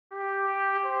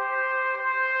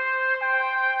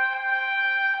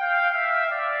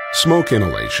Smoke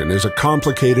inhalation is a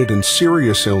complicated and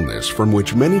serious illness from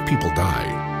which many people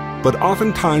die, but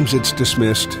oftentimes it's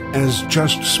dismissed as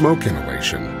just smoke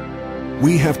inhalation.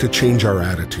 We have to change our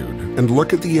attitude and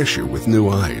look at the issue with new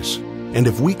eyes. And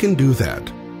if we can do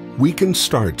that, we can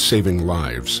start saving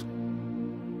lives.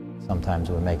 Sometimes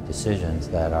we make decisions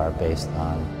that are based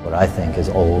on what I think is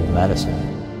old medicine.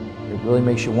 It really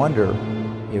makes you wonder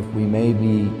if we may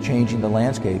be changing the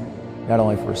landscape, not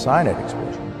only for cyanide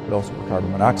exposure, but also for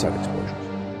carbon monoxide exposures.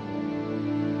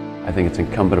 I think it's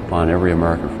incumbent upon every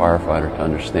American firefighter to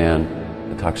understand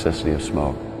the toxicity of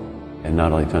smoke, and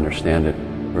not only to understand it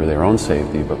for their own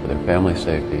safety, but for their family's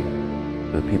safety,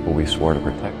 for the people we swore to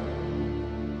protect.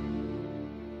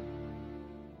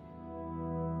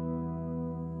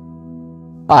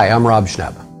 Hi, I'm Rob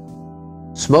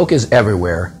Schnepp. Smoke is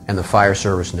everywhere, and the fire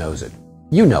service knows it.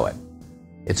 You know it.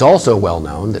 It's also well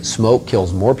known that smoke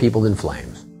kills more people than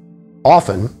flames.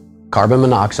 Often, carbon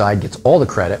monoxide gets all the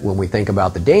credit when we think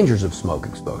about the dangers of smoke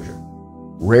exposure.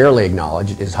 Rarely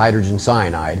acknowledged is hydrogen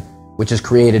cyanide, which is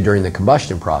created during the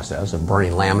combustion process of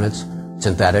burning laminates,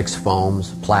 synthetics,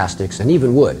 foams, plastics, and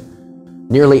even wood.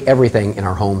 Nearly everything in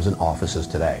our homes and offices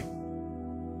today.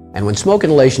 And when smoke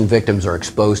inhalation victims are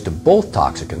exposed to both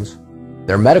toxicants,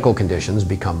 their medical conditions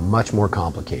become much more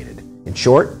complicated. In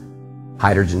short,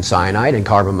 hydrogen cyanide and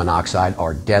carbon monoxide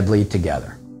are deadly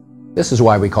together. This is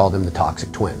why we call them the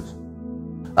toxic twins.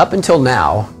 Up until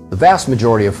now, the vast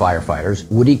majority of firefighters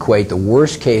would equate the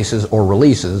worst cases or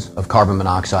releases of carbon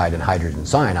monoxide and hydrogen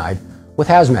cyanide with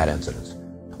hazmat incidents,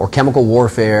 or chemical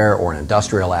warfare, or an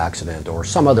industrial accident, or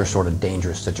some other sort of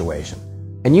dangerous situation.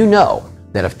 And you know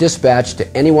that if dispatched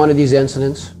to any one of these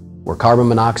incidents where carbon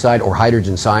monoxide or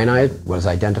hydrogen cyanide was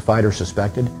identified or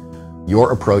suspected,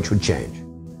 your approach would change.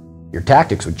 Your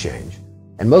tactics would change.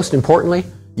 And most importantly,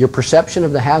 your perception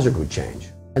of the hazard would change.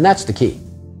 And that's the key.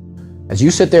 As you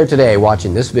sit there today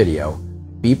watching this video,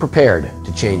 be prepared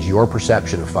to change your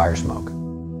perception of fire smoke.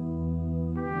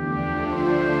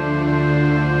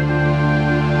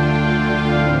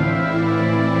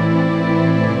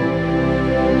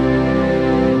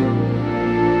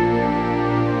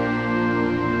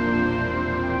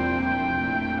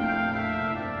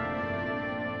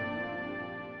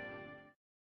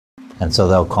 And so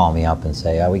they'll call me up and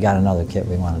say, oh, we got another kit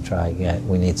we want to try.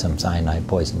 We need some cyanide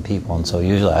poisoned people. And so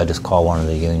usually I just call one of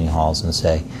the union halls and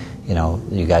say, you know,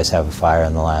 you guys have a fire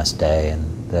on the last day?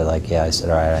 And they're like, yeah. I said,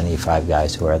 all right, I need 5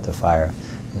 guys who are at the fire.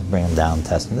 Just bring them down and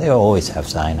test them. They always have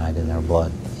cyanide in their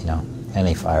blood. You know,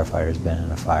 any firefighter's been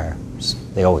in a fire,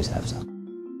 they always have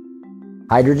some.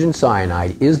 Hydrogen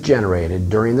cyanide is generated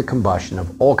during the combustion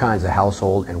of all kinds of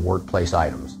household and workplace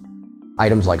items.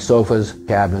 Items like sofas,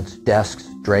 cabinets, desks,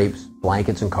 drapes,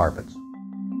 blankets, and carpets.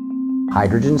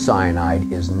 Hydrogen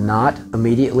cyanide is not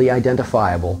immediately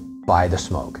identifiable by the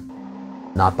smoke.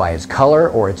 Not by its color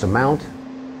or its amount.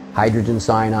 Hydrogen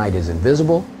cyanide is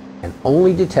invisible and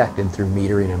only detected through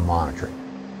metering and monitoring.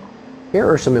 Here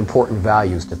are some important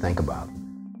values to think about.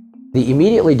 The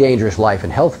immediately dangerous life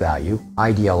and health value,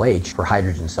 IDLH, for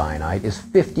hydrogen cyanide is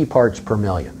 50 parts per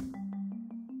million.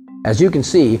 As you can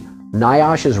see,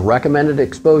 NIOSH's recommended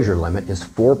exposure limit is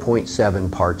 4.7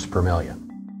 parts per million.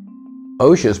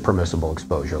 OSHA's permissible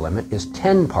exposure limit is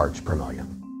 10 parts per million.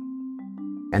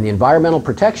 And the Environmental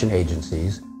Protection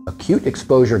Agency's acute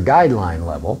exposure guideline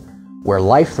level, where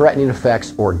life-threatening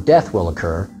effects or death will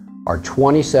occur, are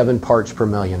 27 parts per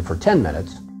million for 10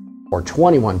 minutes, or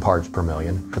 21 parts per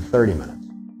million for 30 minutes.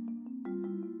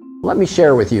 Let me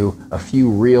share with you a few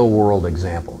real-world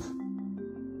examples.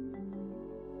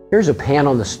 Here's a pan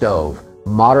on the stove,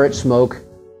 moderate smoke,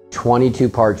 22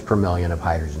 parts per million of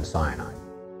hydrogen cyanide.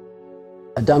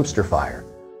 A dumpster fire,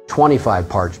 25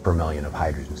 parts per million of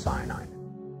hydrogen cyanide.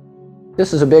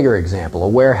 This is a bigger example, a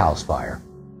warehouse fire.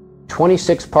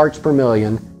 26 parts per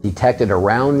million detected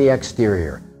around the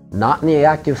exterior, not in the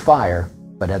active fire,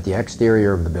 but at the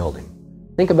exterior of the building.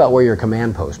 Think about where your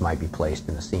command post might be placed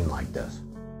in a scene like this.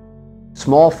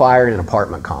 Small fire in an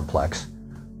apartment complex.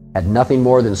 Had nothing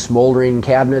more than smoldering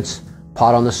cabinets,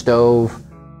 pot on the stove,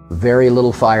 very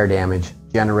little fire damage,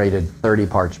 generated 30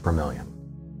 parts per million.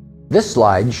 This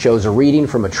slide shows a reading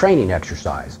from a training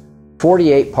exercise,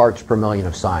 48 parts per million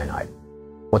of cyanide.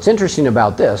 What's interesting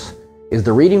about this is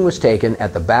the reading was taken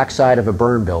at the backside of a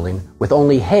burn building with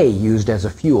only hay used as a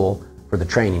fuel for the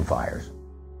training fires.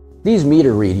 These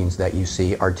meter readings that you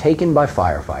see are taken by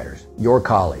firefighters, your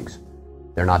colleagues.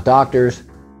 They're not doctors,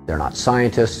 they're not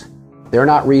scientists, they're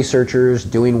not researchers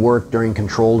doing work during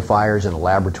controlled fires in a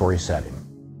laboratory setting.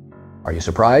 Are you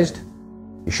surprised?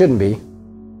 You shouldn't be.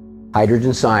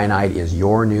 Hydrogen cyanide is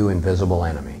your new invisible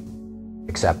enemy.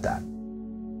 Accept that.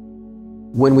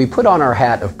 When we put on our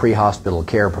hat of pre-hospital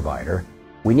care provider,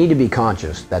 we need to be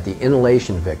conscious that the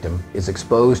inhalation victim is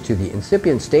exposed to the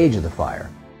incipient stage of the fire.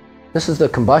 This is the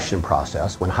combustion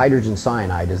process when hydrogen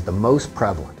cyanide is the most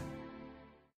prevalent.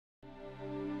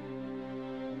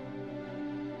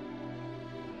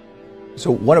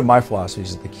 So one of my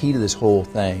philosophies is the key to this whole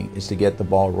thing is to get the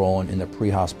ball rolling in the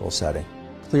pre-hospital setting.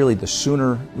 Clearly, the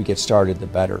sooner we get started, the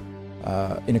better.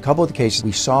 In a couple of the cases,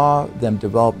 we saw them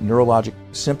develop neurologic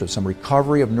symptoms, some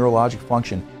recovery of neurologic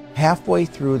function halfway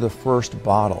through the first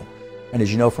bottle. And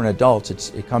as you know, for an adult,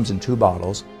 it comes in 2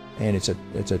 bottles, and it's a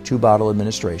 2-bottle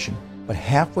administration. But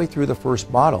halfway through the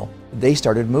first bottle, they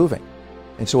started moving.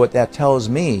 And so what that tells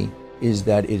me is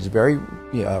that it's very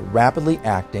rapidly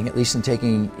acting, at least in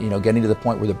taking, getting to the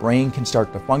point where the brain can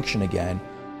start to function again.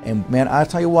 And man, I'll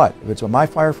tell you what, if it's with my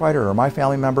firefighter or my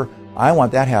family member, I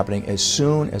want that happening as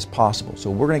soon as possible. So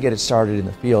we're going to get it started in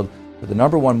the field. But the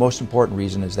number one most important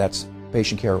reason is that's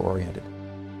patient care oriented.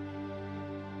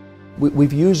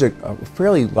 We've used a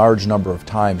fairly large number of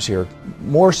times here,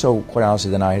 more so, quite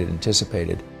honestly, than I had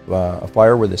anticipated. A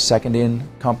fire where the second-in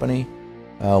company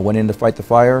went in to fight the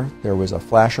fire. There was a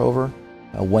flashover.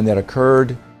 When that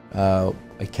occurred, a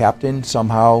captain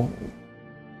somehow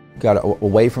got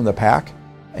away from the pack,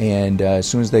 and as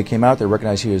soon as they came out, they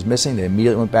recognized he was missing. They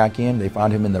immediately went back in. They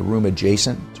found him in the room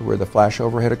adjacent to where the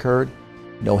flashover had occurred.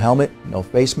 No helmet, no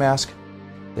face mask.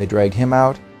 They dragged him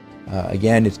out.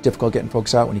 Again, it's difficult getting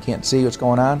folks out when you can't see what's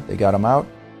going on. They got him out.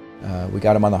 We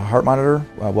got him on the heart monitor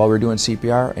while we were doing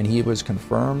CPR, and he was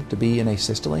confirmed to be in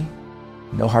asystole.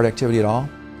 No heart activity at all.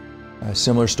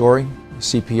 Similar story,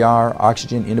 CPR,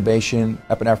 oxygen, intubation,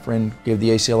 epinephrine, gave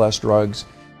the ACLS drugs,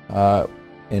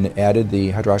 and added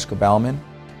the hydroxycobalamin.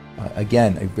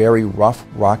 Again, a very rough,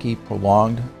 rocky,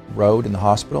 prolonged road in the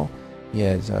hospital. He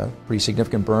has pretty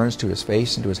significant burns to his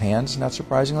face and to his hands, not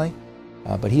surprisingly.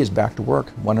 But he is back to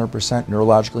work, 100%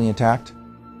 neurologically intact.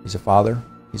 He's a father,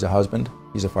 he's a husband,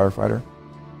 he's a firefighter.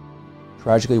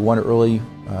 Tragically, one early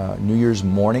New Year's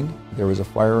morning, there was a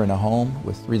fire in a home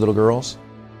with 3 little girls.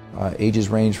 Ages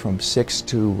range from 6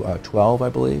 to 12, I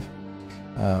believe.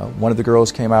 One of the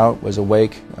girls came out, was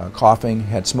awake, coughing,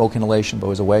 had smoke inhalation, but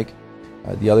was awake.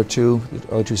 The other two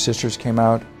sisters came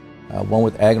out, one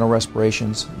with agonal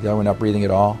respirations, the other one not breathing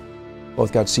at all.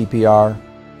 Both got CPR.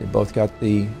 They both got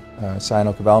the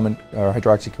cyanocobalamin or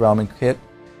hydroxycobalamin kit,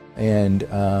 and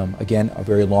again, a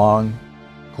very long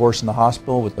course in the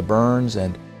hospital with the burns,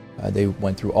 and they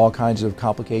went through all kinds of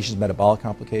complications, metabolic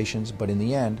complications, but in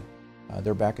the end,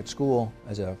 they're back at school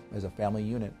as a family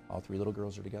unit. All 3 little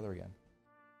girls are together again.